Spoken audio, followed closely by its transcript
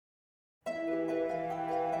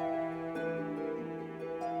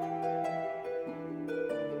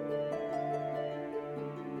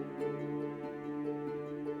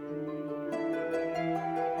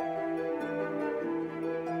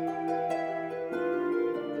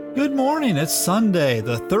Good morning, it's Sunday,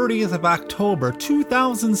 the 30th of October,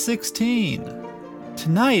 2016.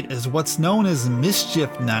 Tonight is what's known as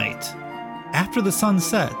Mischief Night. After the sun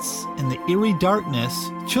sets, in the eerie darkness,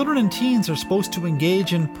 children and teens are supposed to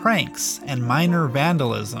engage in pranks and minor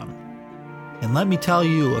vandalism. And let me tell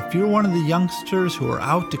you, if you're one of the youngsters who are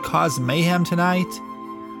out to cause mayhem tonight,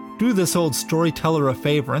 do this old storyteller a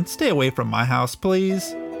favor and stay away from my house,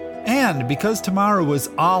 please. And because tomorrow is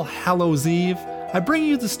All Hallows Eve, I bring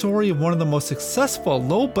you the story of one of the most successful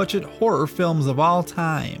low-budget horror films of all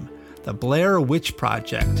time, The Blair Witch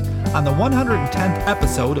Project, on the 110th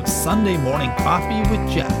episode of Sunday Morning Coffee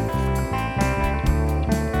with Jeff.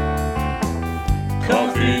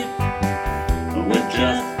 Coffee with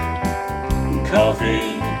Jeff.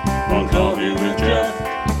 Coffee on Coffee with Jeff.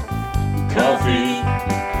 Coffee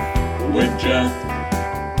with Jeff.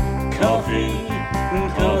 Coffee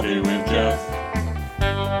with Jeff.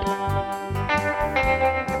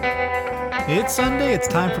 It's Sunday, it's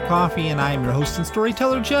time for coffee, and I am your host and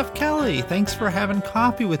storyteller, Jeff Kelly. Thanks for having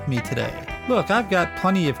coffee with me today. Look, I've got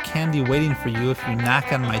plenty of candy waiting for you if you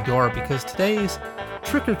knock on my door, because today's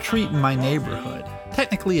trick-or-treat in my neighborhood.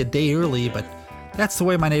 Technically a day early, but that's the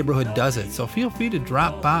way my neighborhood does it, so feel free to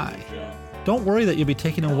drop by. Don't worry that you'll be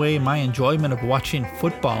taking away my enjoyment of watching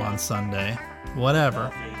football on Sunday.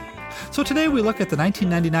 Whatever. So today we look at the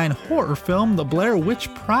 1999 horror film, The Blair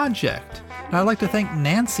Witch Project. And I'd like to thank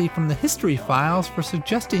Nancy from the History Files for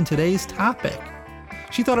suggesting today's topic.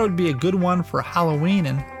 She thought it would be a good one for Halloween,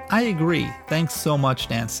 and I agree. Thanks so much,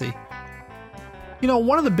 Nancy. You know,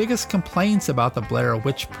 one of the biggest complaints about the Blair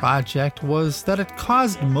Witch Project was that it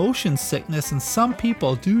caused motion sickness in some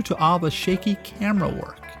people due to all the shaky camera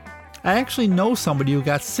work. I actually know somebody who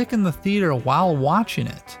got sick in the theater while watching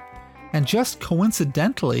it. And just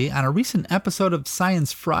coincidentally, on a recent episode of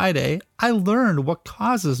Science Friday, I learned what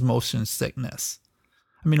causes motion sickness.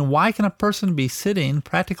 I mean, why can a person be sitting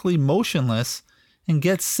practically motionless and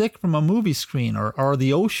get sick from a movie screen or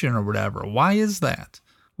the ocean or whatever? Why is that?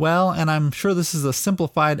 Well, and I'm sure this is a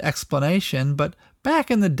simplified explanation, but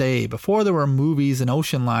back in the day, before there were movies and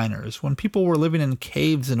ocean liners, when people were living in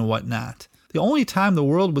caves and whatnot, the only time the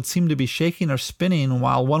world would seem to be shaking or spinning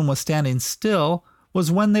while one was standing still was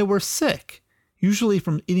when they were sick, usually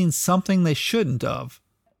from eating something they shouldn't have.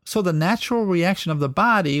 So the natural reaction of the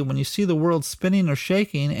body when you see the world spinning or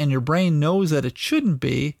shaking and your brain knows that it shouldn't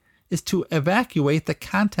be is to evacuate the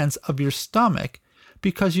contents of your stomach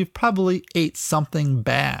because you've probably ate something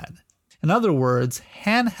bad. In other words,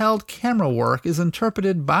 handheld camera work is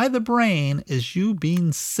interpreted by the brain as you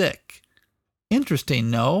being sick. Interesting,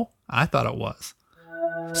 no? I thought it was.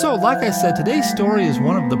 So, like I said, today's story is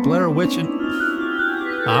one of the Blair Witch and...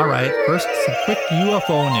 Alright, first some quick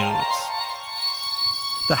UFO news.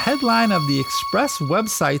 The headline of the Express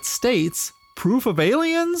website states, "Proof of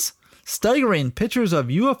aliens? Staggering pictures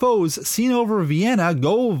of UFOs seen over Vienna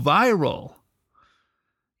go viral."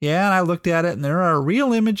 Yeah, and I looked at it, and there are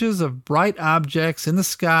real images of bright objects in the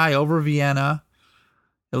sky over Vienna.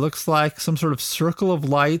 It looks like some sort of circle of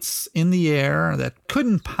lights in the air that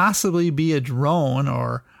couldn't possibly be a drone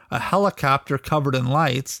or a helicopter covered in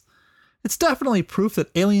lights. It's definitely proof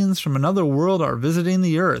that aliens from another world are visiting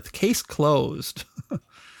the Earth. Case closed.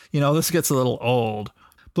 You know, this gets a little old.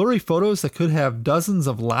 Blurry photos that could have dozens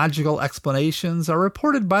of logical explanations are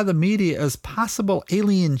reported by the media as possible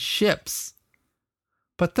alien ships.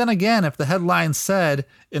 But then again, if the headline said,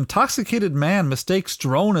 "Intoxicated man mistakes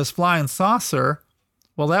drone as flying saucer,"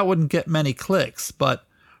 well, that wouldn't get many clicks. But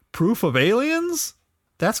proof of aliens?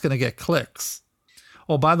 That's going to get clicks.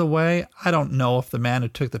 Oh, by the way, I don't know if the man who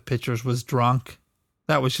took the pictures was drunk.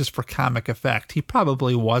 That was just for comic effect. He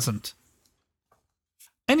probably wasn't.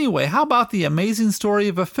 Anyway, how about the amazing story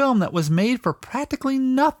of a film that was made for practically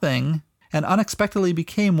nothing and unexpectedly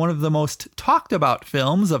became one of the most talked about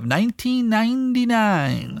films of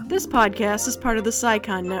 1999? This podcast is part of the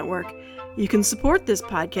Sycon Network. You can support this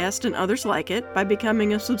podcast and others like it by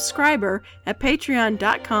becoming a subscriber at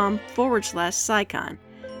patreon.com/Sycon.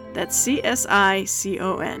 That's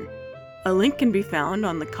CSICON. A link can be found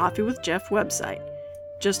on the Coffee with Jeff website.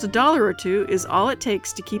 Just $1 or $2 is all it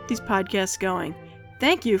takes to keep these podcasts going.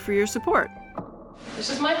 Thank you for your support. This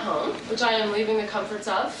is my home, which I am leaving the comforts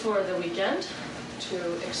of for the weekend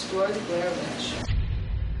to explore the Blair Witch.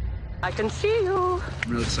 I can see you.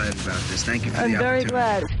 I'm real excited about this. Thank you for the opportunity. I'm very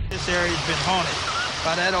glad. This area's been haunted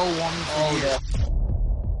by that old woman for years.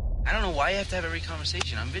 I don't know why you have to have every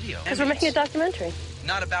conversation on video. Because we're making a documentary.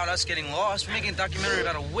 Not about us getting lost. We're making a documentary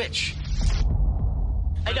about a witch.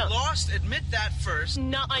 I know. We're lost. Admit that first.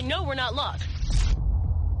 No, I know we're not lost.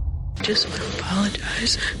 Just want to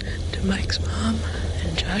apologize to Mike's mom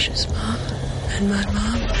and Josh's mom And my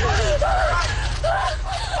mom.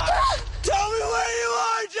 Tell me where you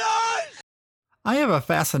are, John! I have a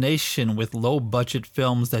fascination with low-budget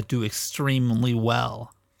films that do extremely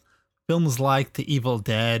well. Films like The Evil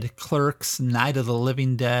Dead, Clerks, Night of the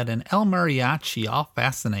Living Dead, and El Mariachi all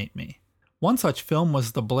fascinate me. One such film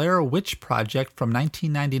was The Blair Witch Project from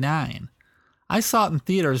 1999. I saw it in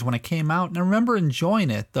theaters when it came out, and I remember enjoying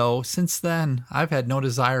it, though since then I've had no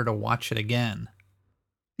desire to watch it again.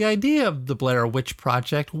 The idea of The Blair Witch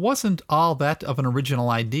Project wasn't all that of an original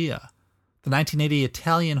idea. The 1980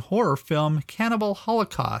 Italian horror film Cannibal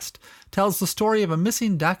Holocaust tells the story of a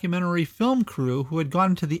missing documentary film crew who had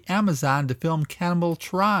gone into the Amazon to film cannibal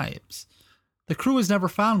tribes. The crew is never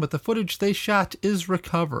found, but the footage they shot is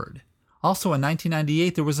recovered. Also in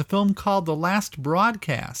 1998, there was a film called The Last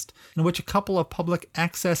Broadcast, in which a couple of public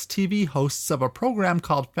access TV hosts of a program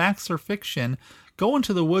called Facts or Fiction go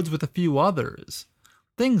into the woods with a few others.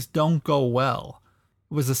 Things don't go well.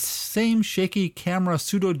 It was the same shaky camera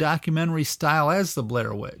pseudo-documentary style as The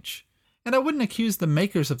Blair Witch. And I wouldn't accuse the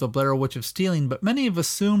makers of The Blair Witch of stealing, but many have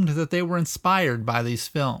assumed that they were inspired by these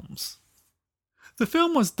films. The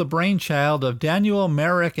film was the brainchild of Daniel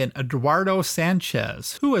Myrick and Eduardo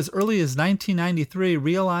Sanchez, who as early as 1993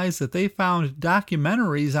 realized that they found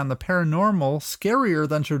documentaries on the paranormal scarier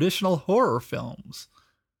than traditional horror films.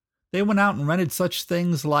 They went out and rented such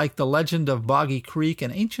things like The Legend of Boggy Creek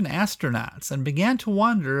and Ancient Astronauts and began to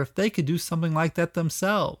wonder if they could do something like that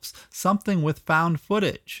themselves, something with found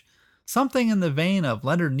footage, something in the vein of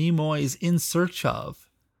Leonard Nimoy's In Search Of.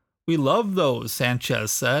 "We love those," Sanchez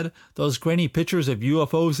said. "Those grainy pictures of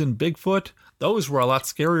UFOs and Bigfoot, those were a lot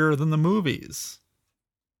scarier than the movies."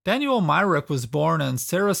 Daniel Myrick was born in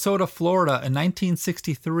Sarasota, Florida in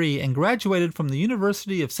 1963 and graduated from the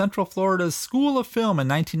University of Central Florida's School of Film in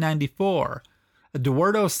 1994.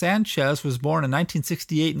 Eduardo Sanchez was born in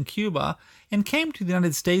 1968 in Cuba and came to the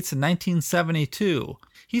United States in 1972.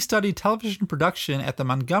 He studied television production at the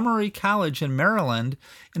Montgomery College in Maryland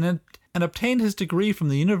and obtained his degree from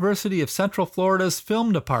the University of Central Florida's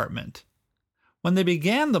Film Department. When they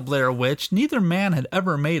began The Blair Witch, neither man had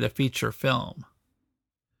ever made a feature film.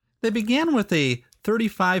 They began with a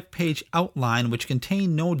 35-page outline which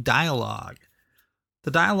contained no dialogue.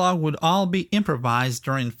 The dialogue would all be improvised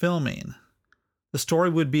during filming. The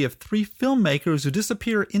story would be of three filmmakers who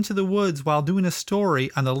disappear into the woods while doing a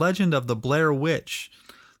story on the legend of the Blair Witch,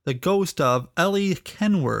 the ghost of Ellie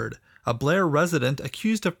Kenward, a Blair resident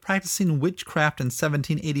accused of practicing witchcraft in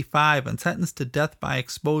 1785 and sentenced to death by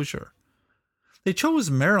exposure. They chose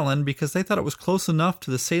Maryland because they thought it was close enough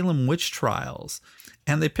to the Salem witch trials,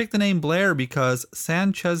 and they picked the name Blair because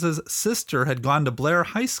Sanchez's sister had gone to Blair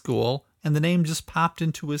High School and the name just popped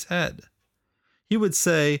into his head. He would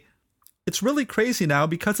say, "It's really crazy now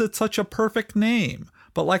because it's such a perfect name,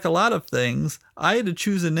 but like a lot of things, I had to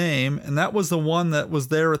choose a name and that was the one that was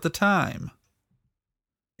there at the time."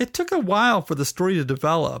 It took a while for the story to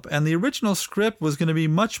develop, and the original script was going to be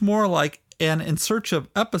much more like an In Search Of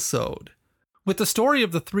episode, with the story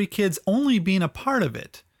of the three kids only being a part of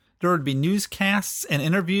it. There would be newscasts and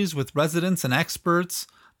interviews with residents and experts.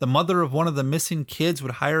 The mother of one of the missing kids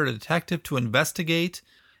would hire a detective to investigate.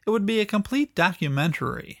 It would be a complete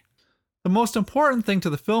documentary. The most important thing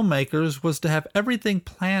to the filmmakers was to have everything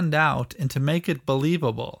planned out and to make it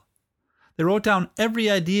believable. They wrote down every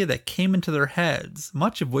idea that came into their heads,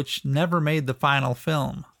 much of which never made the final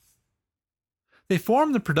film. They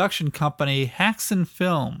formed the production company Haxan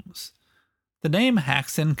Films. The name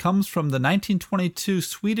Haxan comes from the 1922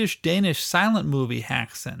 Swedish-Danish silent movie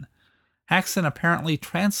Haxan. Haxan apparently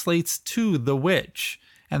translates to The Witch,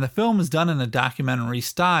 and the film is done in a documentary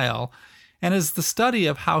style, and is the study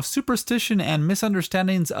of how superstition and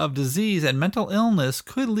misunderstandings of disease and mental illness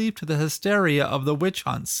could lead to the hysteria of the witch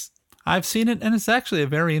hunts. I've seen it, and it's actually a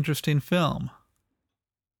very interesting film.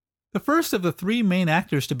 The first of the three main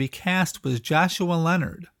actors to be cast was Joshua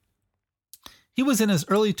Leonard. He was in his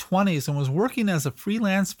early 20s and was working as a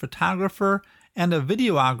freelance photographer and a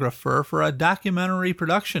videographer for a documentary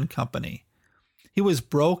production company. He was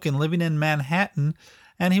broke and living in Manhattan,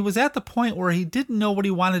 and he was at the point where he didn't know what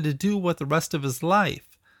he wanted to do with the rest of his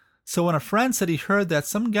life. So when a friend said he heard that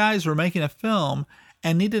some guys were making a film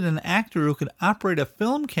and needed an actor who could operate a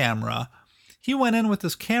film camera, he went in with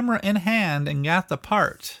his camera in hand and got the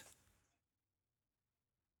part.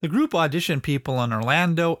 The group auditioned people in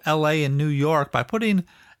Orlando, LA, and New York by putting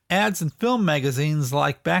ads in film magazines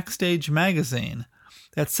like Backstage Magazine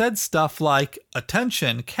that said stuff like,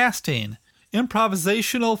 "Attention, casting,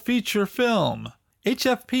 improvisational feature film.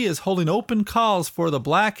 HFP is holding open calls for the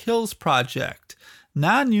Black Hills Project,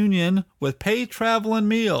 non-union with paid travel and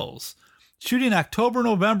meals. shooting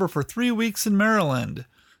October-November for 3 weeks in Maryland,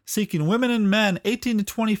 seeking women and men 18 to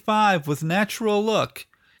 25 with natural look,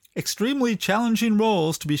 extremely challenging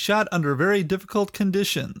roles to be shot under very difficult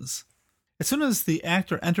conditions. As soon as the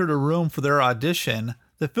actor entered a room for their audition,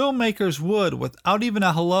 the filmmakers would, without even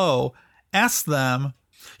a hello, ask them,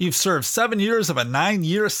 "You've served 7 years of a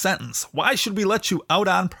 9-year sentence. Why should we let you out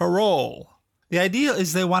on parole?" The idea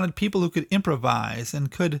is they wanted people who could improvise and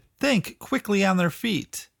could think quickly on their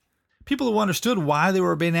feet. People who understood why they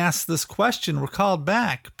were being asked this question were called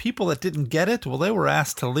back. People that didn't get it, well, they were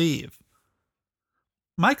asked to leave.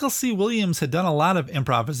 Michael C. Williams had done a lot of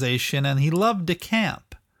improvisation, and he loved to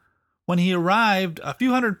camp. When he arrived, a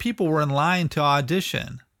few hundred people were in line to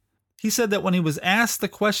audition. He said that when he was asked the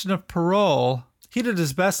question of parole, he did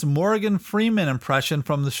his best Morgan Freeman impression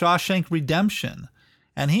from The Shawshank Redemption,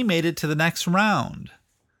 and he made it to the next round.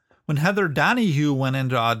 When Heather Donahue went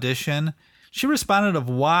into audition, she responded of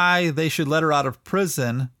why they should let her out of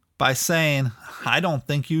prison by saying, "I don't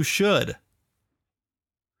think you should."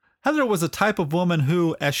 Heather was a type of woman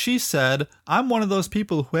who, as she said, "I'm one of those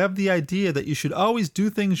people who have the idea that you should always do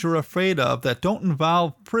things you're afraid of that don't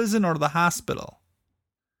involve prison or the hospital."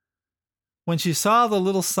 When she saw the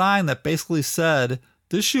little sign that basically said,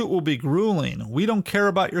 "This shoot will be grueling. We don't care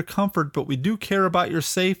about your comfort, but we do care about your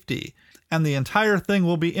safety, and the entire thing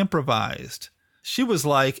will be improvised," she was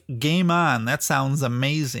like, "Game on, that sounds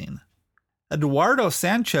amazing." Eduardo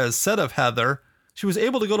Sanchez said of Heather, she was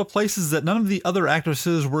able to go to places that none of the other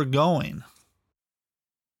actresses were going.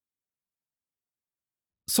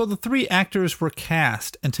 So the 3 actors were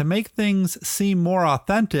cast, and to make things seem more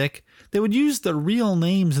authentic, they would use the real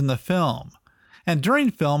names in the film. And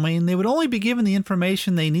during filming, they would only be given the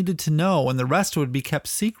information they needed to know, and the rest would be kept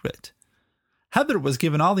secret. Heather was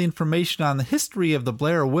given all the information on the history of the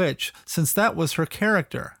Blair Witch, since that was her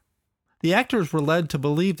character. The actors were led to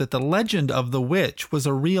believe that the legend of the witch was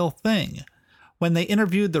a real thing. When they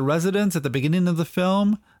interviewed the residents at the beginning of the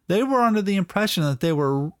film, they were under the impression that they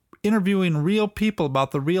were interviewing real people about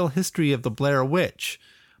the real history of the Blair Witch.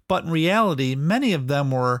 But in reality, many of them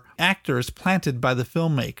were actors planted by the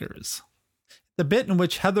filmmakers. The bit in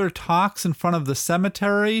which Heather talks in front of the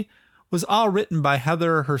cemetery was all written by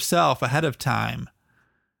Heather herself ahead of time.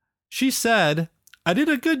 She said, "I did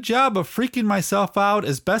a good job of freaking myself out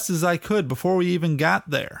as best as I could before we even got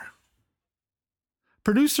there."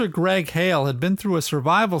 Producer Greg Hale had been through a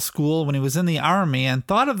survival school when he was in the Army and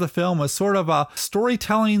thought of the film as sort of a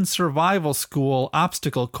storytelling survival school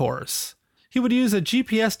obstacle course. He would use a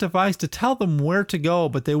GPS device to tell them where to go,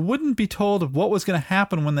 but they wouldn't be told of what was going to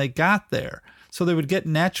happen when they got there, so they would get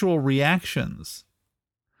natural reactions.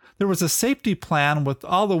 There was a safety plan with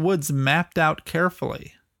all the woods mapped out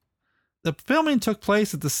carefully. The filming took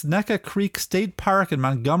place at the Seneca Creek State Park in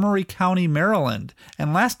Montgomery County, Maryland,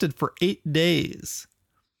 and lasted for 8 days.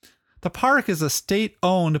 The park is a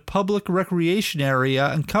state-owned public recreation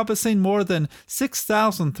area encompassing more than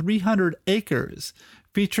 6,300 acres,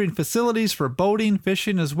 featuring facilities for boating,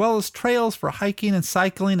 fishing, as well as trails for hiking and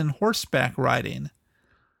cycling and horseback riding.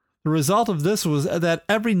 The result of this was that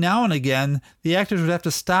every now and again, the actors would have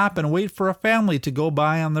to stop and wait for a family to go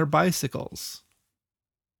by on their bicycles.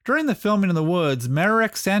 During the filming in the woods,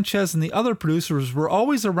 Marek Sanchez and the other producers were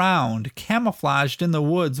always around, camouflaged in the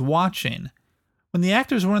woods, watching. When the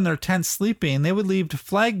actors were in their tents sleeping, they would leave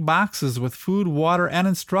flag boxes with food, water, and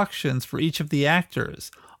instructions for each of the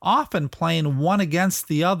actors, often playing one against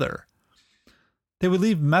the other. They would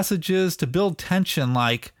leave messages to build tension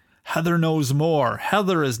like, "Heather knows more.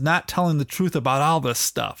 Heather is not telling the truth about all this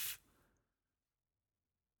stuff."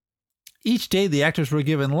 Each day the actors were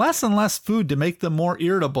given less and less food to make them more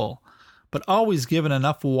irritable, but always given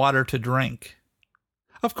enough water to drink.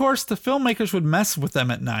 Of course, the filmmakers would mess with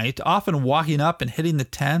them at night, often walking up and hitting the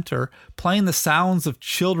tent or playing the sounds of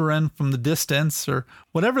children from the distance or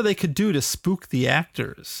whatever they could do to spook the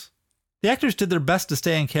actors. The actors did their best to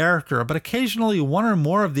stay in character, but occasionally one or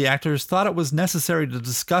more of the actors thought it was necessary to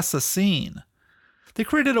discuss a scene. They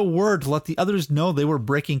created a word to let the others know they were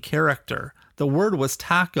breaking character. The word was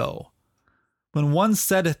taco. When one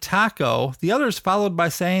said taco, the others followed by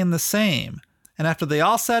saying the same. And after they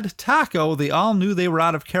all said taco, they all knew they were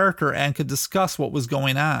out of character and could discuss what was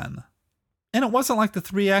going on. And it wasn't like the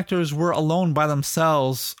 3 actors were alone by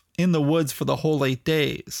themselves in the woods for the whole 8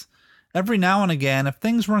 days. Every now and again, if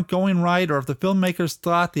things weren't going right or if the filmmakers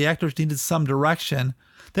thought the actors needed some direction,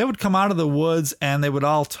 they would come out of the woods and they would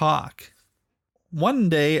all talk. One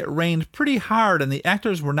day it rained pretty hard and the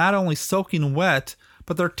actors were not only soaking wet,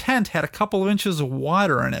 but their tent had a couple of inches of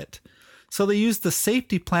water in it. So they used the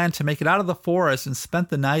safety plan to make it out of the forest and spent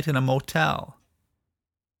the night in a motel.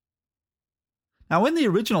 Now, in the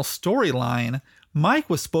original storyline, Mike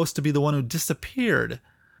was supposed to be the one who disappeared,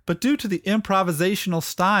 but due to the improvisational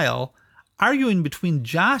style, arguing between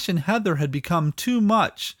Josh and Heather had become too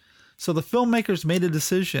much, so the filmmakers made a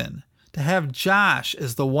decision to have Josh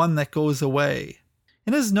as the one that goes away.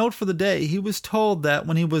 In his note for the day, he was told that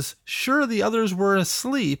when he was sure the others were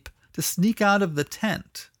asleep, to sneak out of the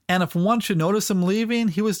tent. And if one should notice him leaving,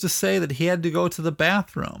 he was to say that he had to go to the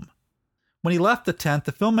bathroom. When he left the tent,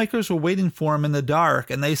 the filmmakers were waiting for him in the dark,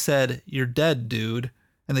 and they said, "You're dead, dude."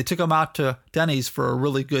 And they took him out to Denny's for a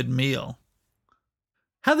really good meal.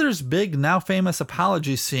 Heather's big, now famous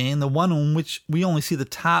apology scene, the one in which we only see the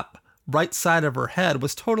top right side of her head,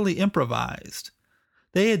 was totally improvised.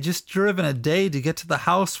 They had just driven a day to get to the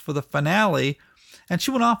house for the finale, and she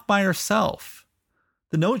went off by herself.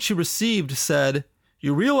 The note she received said,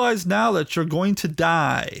 "You realize now that you're going to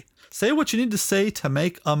die. Say what you need to say to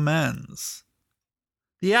make amends."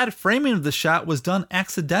 The ad framing of the shot was done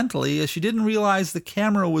accidentally, as she didn't realize the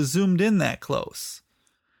camera was zoomed in that close.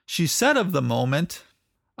 She said of the moment,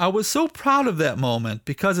 "I was so proud of that moment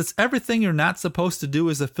because it's everything you're not supposed to do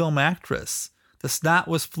as a film actress. The snot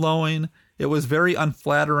was flowing, it was very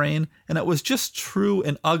unflattering, and it was just true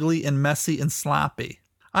and ugly and messy and sloppy.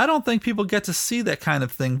 I don't think people get to see that kind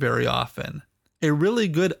of thing very often. A really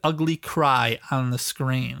good ugly cry on the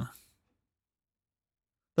screen."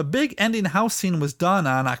 The big ending house scene was done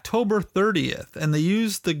on October 30th, and they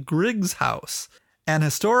used the Griggs House, an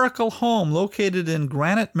historical home located in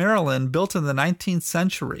Granite, Maryland, built in the 19th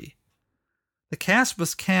century. The cast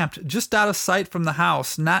was camped just out of sight from the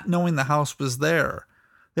house, not knowing the house was there.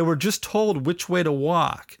 They were just told which way to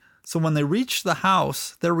walk, so when they reached the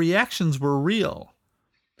house, their reactions were real.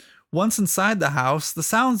 Once inside the house, the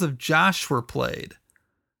sounds of Josh were played.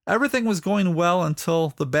 Everything was going well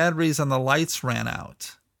until the batteries on the lights ran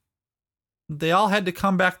out. They all had to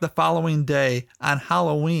come back the following day on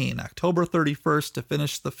Halloween, October 31st, to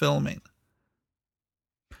finish the filming.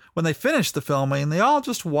 When they finished the filming, they all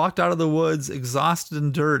just walked out of the woods exhausted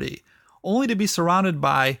and dirty, only to be surrounded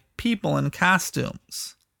by people in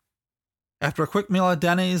costumes. After a quick meal at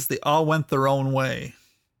Denny's, they all went their own way.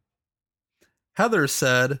 Heather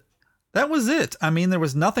said, "That was it. I mean, there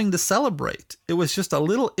was nothing to celebrate. It was just a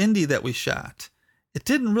little indie that we shot. It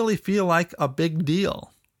didn't really feel like a big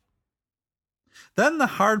deal." Then the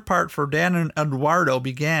hard part for Dan and Eduardo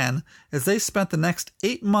began, as they spent the next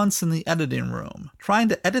 8 months in the editing room, trying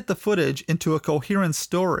to edit the footage into a coherent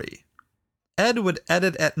story. Ed would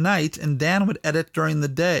edit at night, and Dan would edit during the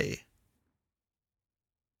day.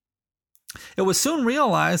 It was soon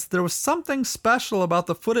realized there was something special about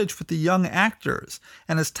the footage with the young actors,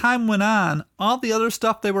 and as time went on, all the other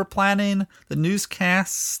stuff they were planning, the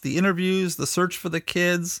newscasts, the interviews, the search for the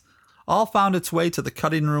kids, all found its way to the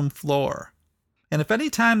cutting room floor. And if any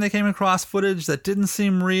time they came across footage that didn't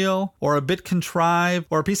seem real, or a bit contrived,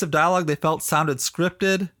 or a piece of dialogue they felt sounded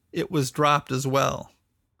scripted, it was dropped as well.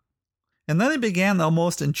 And then it began the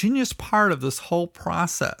most ingenious part of this whole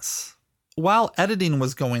process. While editing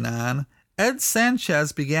was going on, Ed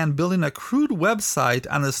Sanchez began building a crude website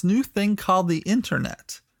on this new thing called the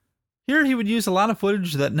internet. Here he would use a lot of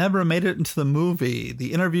footage that never made it into the movie,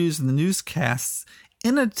 the interviews and the newscasts,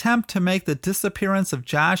 in an attempt to make the disappearance of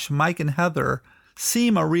Josh, Mike, and Heather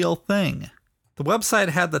seem a real thing. The website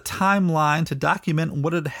had the timeline to document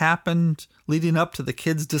what had happened leading up to the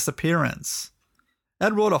kids' disappearance.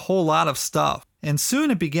 Ed wrote a whole lot of stuff, and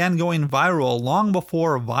soon it began going viral long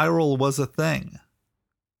before viral was a thing.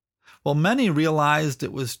 While many realized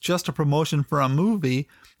it was just a promotion for a movie,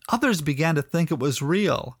 others began to think it was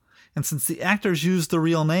real. And since the actors used the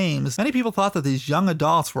real names, many people thought that these young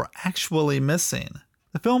adults were actually missing.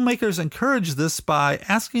 The filmmakers encouraged this by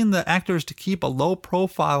asking the actors to keep a low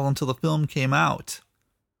profile until the film came out.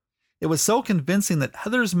 It was so convincing that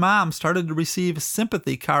Heather's mom started to receive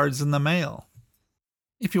sympathy cards in the mail.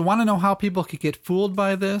 If you want to know how people could get fooled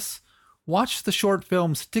by this, watch the short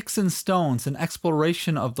film Sticks and Stones, an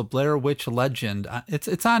exploration of the Blair Witch legend.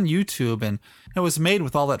 It's on YouTube, and it was made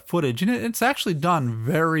with all that footage, and it's actually done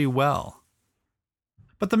very well.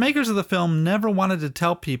 But the makers of the film never wanted to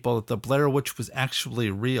tell people that the Blair Witch was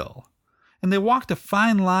actually real, and they walked a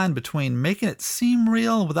fine line between making it seem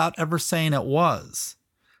real without ever saying it was.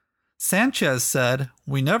 Sanchez said,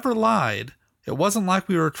 "We never lied. It wasn't like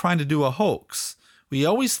we were trying to do a hoax. We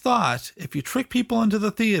always thought if you trick people into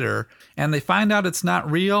the theater and they find out it's not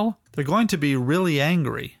real, they're going to be really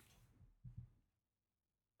angry."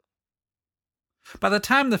 By the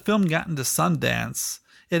time the film got into Sundance,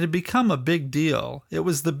 it had become a big deal. It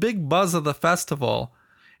was the big buzz of the festival,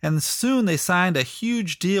 and soon they signed a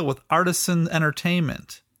huge deal with Artisan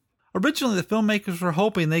Entertainment. Originally, the filmmakers were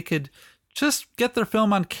hoping they could Just get their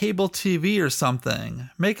film on cable TV or something,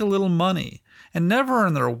 make a little money. And never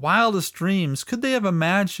in their wildest dreams could they have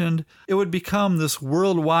imagined it would become this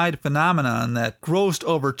worldwide phenomenon that grossed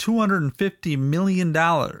over $250 million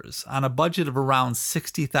on a budget of around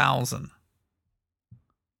 $60,000.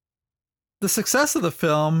 The success of the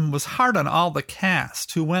film was hard on all the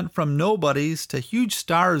cast, who went from nobodies to huge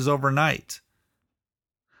stars overnight.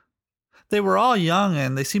 They were all young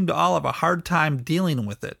and they seemed to all have a hard time dealing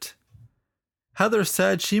with it. Heather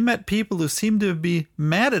said she met people who seemed to be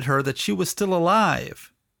mad at her that she was still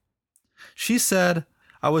alive. She said,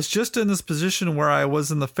 "I was just in this position where I was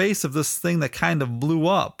in the face of this thing that kind of blew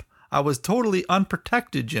up. I was totally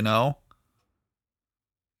unprotected, you know."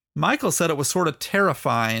 Michael said it was sort of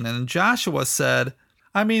terrifying, and Joshua said,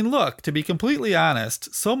 "I mean, look, to be completely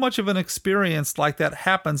honest, so much of an experience like that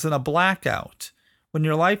happens in a blackout. When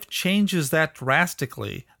your life changes that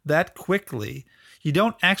drastically, that quickly, you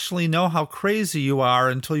don't actually know how crazy you are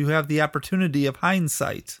until you have the opportunity of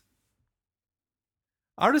hindsight."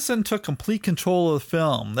 Artisan took complete control of the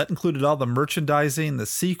film. That included all the merchandising, the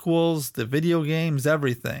sequels, the video games,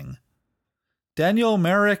 everything. Daniel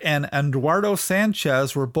Myrick and Eduardo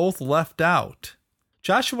Sanchez were both left out.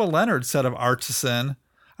 Joshua Leonard said of Artisan,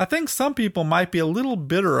 "I think some people might be a little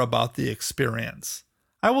bitter about the experience.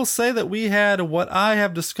 I will say that we had what I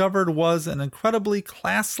have discovered was an incredibly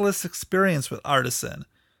classless experience with Artisan.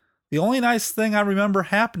 The only nice thing I remember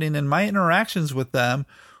happening in my interactions with them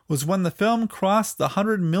was when the film crossed the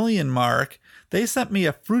 100 million mark, they sent me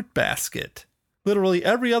a fruit basket. Literally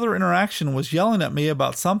every other interaction was yelling at me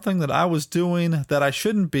about something that I was doing that I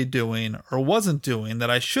shouldn't be doing or wasn't doing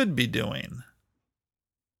that I should be doing."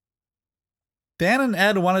 Dan and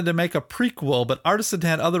Ed wanted to make a prequel, but Artisan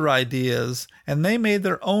had other ideas, and they made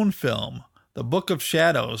their own film, The Book of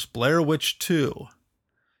Shadows, Blair Witch 2.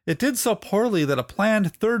 It did so poorly that a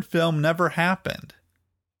planned third film never happened.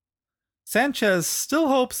 Sanchez still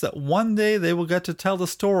hopes that one day they will get to tell the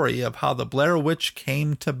story of how the Blair Witch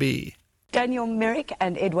came to be. Daniel Myrick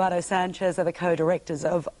and Eduardo Sanchez are the co-directors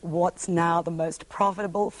of what's now the most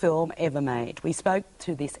profitable film ever made. We spoke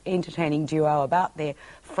to this entertaining duo about their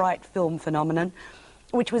fright film phenomenon,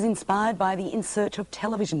 which was inspired by the In Search of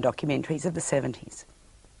television documentaries of the 70s.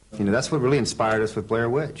 You know, that's what really inspired us with Blair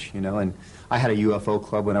Witch, you know, and I had a UFO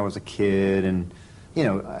club when I was a kid, and, you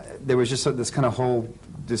know, there was just this kind of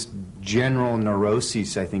this general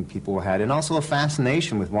neuroses I think people had, and also a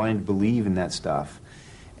fascination with wanting to believe in that stuff.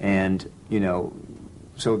 And, you know,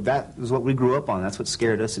 so that was what we grew up on. That's what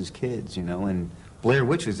scared us as kids, you know. And Blair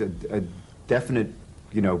Witch is a definite,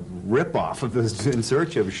 you know, rip-off of those In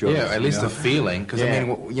Search of shows. Yeah, at least the feeling. Because, yeah. I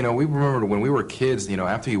mean, you know, we remember when we were kids, you know,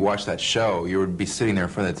 after you watched that show, you would be sitting there in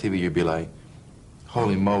front of the TV, you'd be like,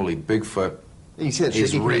 holy moly, Bigfoot you see that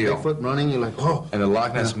is real. Bigfoot running, you're like, oh. And the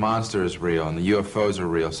Loch Ness Monster is real, and the UFOs are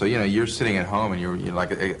real. So, you know, you're sitting at home, and you're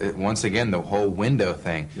like, once again, the whole window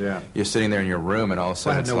thing. Yeah. You're sitting there in your room, and all of a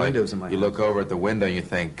sudden, I had no windows in my you house. look over at the window, and you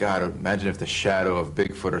think, God, imagine if the shadow of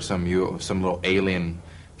Bigfoot or some little alien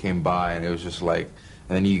came by, and it was just like,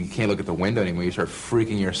 and then you can't look at the window anymore. You start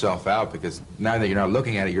freaking yourself out, because now that you're not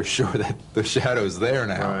looking at it, you're sure that the shadow's there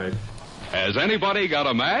now. Right. Has anybody got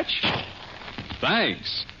a match?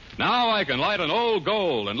 Thanks. Now I can light an old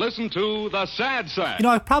gold and listen to The Sad Sack. You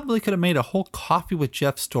know, I probably could have made a whole Coffee with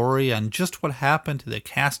Jeff story on just what happened to the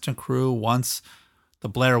cast and crew once the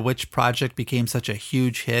Blair Witch Project became such a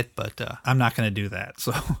huge hit, but I'm not going to do that.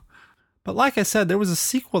 So, but like I said, there was a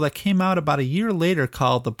sequel that came out about a year later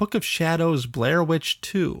called The Book of Shadows, Blair Witch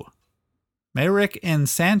 2. Myrick and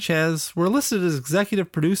Sanchez were listed as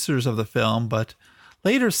executive producers of the film, but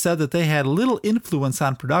later said that they had little influence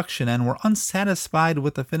on production and were unsatisfied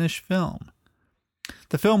with the finished film.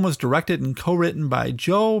 The film was directed and co-written by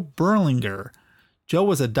Joe Berlinger. Joe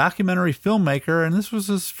was a documentary filmmaker, and this was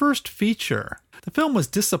his first feature. The film was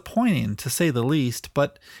disappointing, to say the least,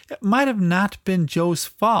 but it might have not been Joe's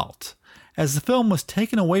fault, as the film was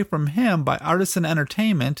taken away from him by Artisan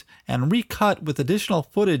Entertainment and recut with additional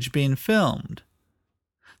footage being filmed.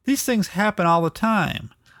 These things happen all the time.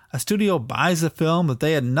 A studio buys a film that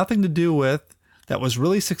they had nothing to do with, that was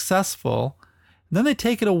really successful, and then they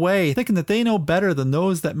take it away thinking that they know better than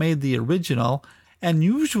those that made the original, and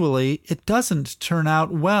usually it doesn't turn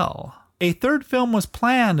out well. A third film was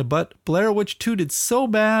planned, but Blair Witch 2 did so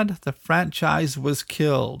bad, the franchise was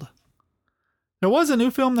killed. There was a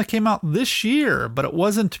new film that came out this year, but it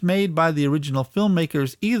wasn't made by the original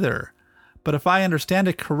filmmakers either. But if I understand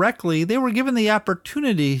it correctly, they were given the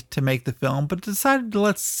opportunity to make the film, but decided to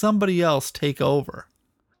let somebody else take over.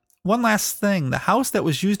 One last thing, the house that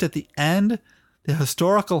was used at the end, the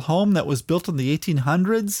historical home that was built in the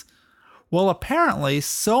 1800s, Well, apparently,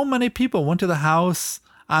 so many people went to the house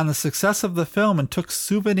on the success of the film and took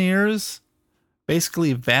souvenirs,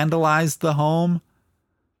 basically vandalized the home,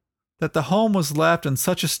 that the home was left in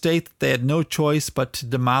such a state that they had no choice but to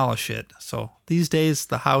demolish it. So these days,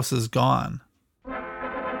 the house is gone.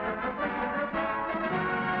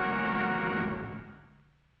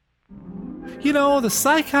 You know, the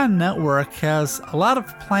Sycon Network has a lot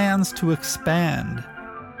of plans to expand.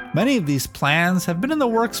 Many of these plans have been in the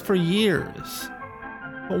works for years.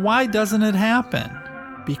 But why doesn't it happen?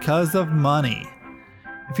 Because of money.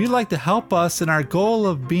 If you'd like to help us in our goal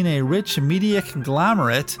of being a rich media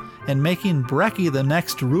conglomerate and making Brecky the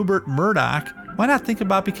next Rupert Murdoch, why not think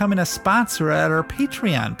about becoming a sponsor at our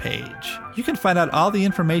Patreon page? You can find out all the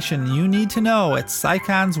information you need to know at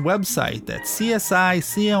Sycon's website, that's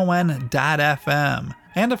csicon.fm.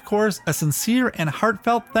 And of course, a sincere and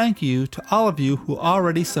heartfelt thank you to all of you who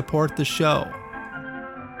already support the show.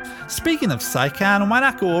 Speaking of Sycon, why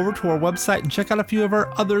not go over to our website and check out a few of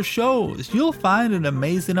our other shows? You'll find an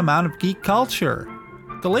amazing amount of geek culture.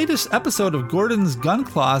 The latest episode of Gordon's Gun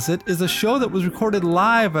Closet is a show that was recorded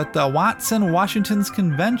live at the Watson Washington's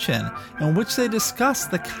convention, in which they discuss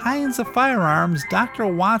the kinds of firearms Dr.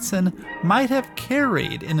 Watson might have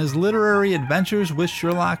carried in his literary adventures with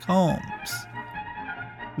Sherlock Holmes.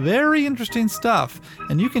 Very interesting stuff,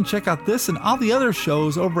 and you can check out this and all the other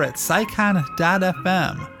shows over at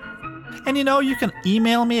sycon.fm. And you know, you can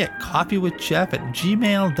email me at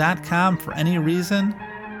coffeewithjeff@gmail.com for any reason.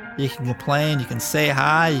 You can complain, you can say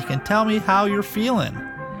hi, you can tell me how you're feeling.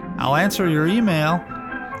 I'll answer your email.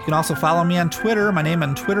 You can also follow me on Twitter. My name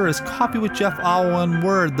on Twitter is coffeewithjeff, all one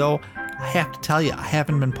word, though I have to tell you, I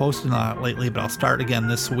haven't been posting on it lately, but I'll start again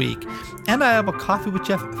this week. And I have a Coffee with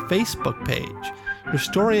Jeff Facebook page. Your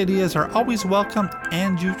story ideas are always welcome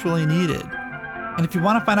and usually needed. And if you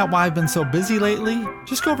want to find out why I've been so busy lately,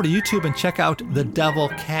 just go over to YouTube and check out The Devil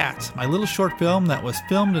Cat, my little short film that was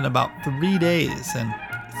filmed in about 3 days, and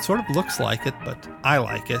it sort of looks like it, but I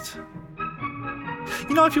like it.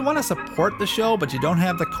 You know, if you want to support the show, but you don't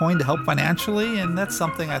have the coin to help financially, and that's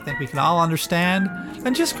something I think we can all understand,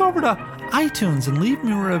 then just go over to iTunes and leave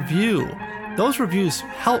me a review. Those reviews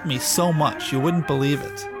help me so much, you wouldn't believe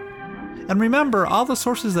it. And remember, all the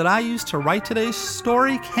sources that I used to write today's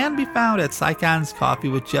story can be found at Sycon's Coffee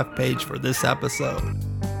with Jeff page for this episode.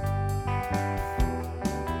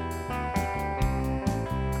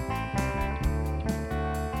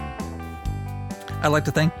 I'd like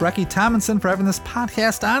to thank Brecky Tomlinson for having this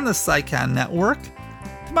podcast on the Sycon Network,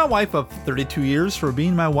 to my wife of 32 years for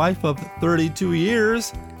being my wife of 32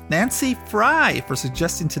 years, Nancy Fry for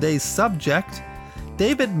suggesting today's subject,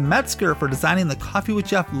 David Metzger for designing the Coffee with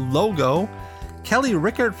Jeff logo, Kelly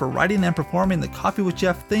Rickard for writing and performing the Coffee with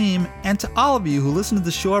Jeff theme, and to all of you who listen to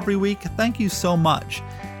the show every week, thank you so much.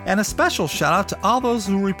 And a special shout out to all those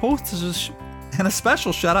who repost this, and a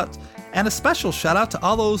special shout out to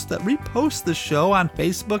all those that repost the show on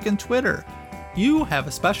Facebook and Twitter. You have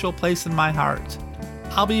a special place in my heart.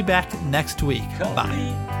 I'll be back next week.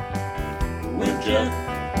 Bye. With Jeff.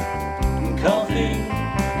 Coffee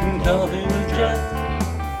with Jeff.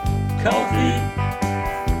 Coffee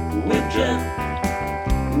with Jeff.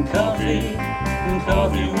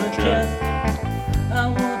 Coffee with Jeff. I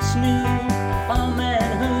once knew a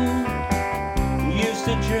man who used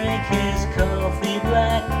to drink his coffee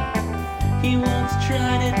black. He once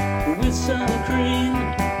tried it with some cream.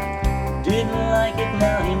 Didn't like it,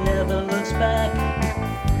 now he never looks back.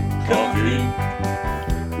 Coffee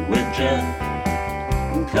with Jeff.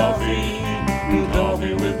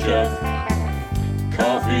 Coffee with Jeff.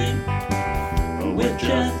 Coffee with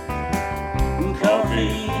Jeff.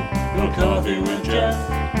 Coffee with Jeff.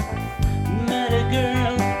 Met a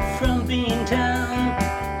girl from Beantown.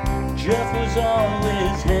 Jeff was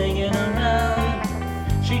always hanging around.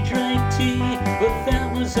 She drank tea, but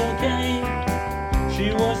that was okay.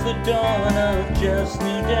 She was the dawn of Jeff's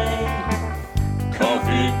new day.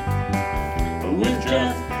 Coffee with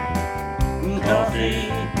Jeff.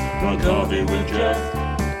 Coffee with Jeff.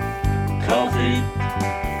 Coffee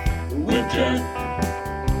with Jeff.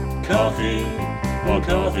 Coffee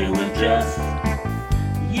with Jeff.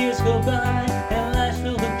 Years go by and life's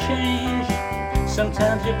filled with change.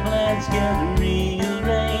 Sometimes your plans get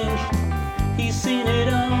rearranged. He's seen it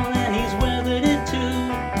all and he's weathered it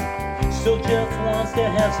too. So Jeff wants to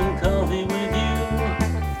have some coffee with you.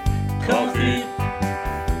 Coffee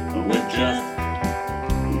with Jeff.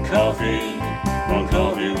 Coffee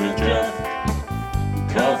with Jeff.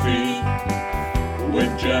 Coffee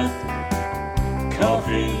with Jeff.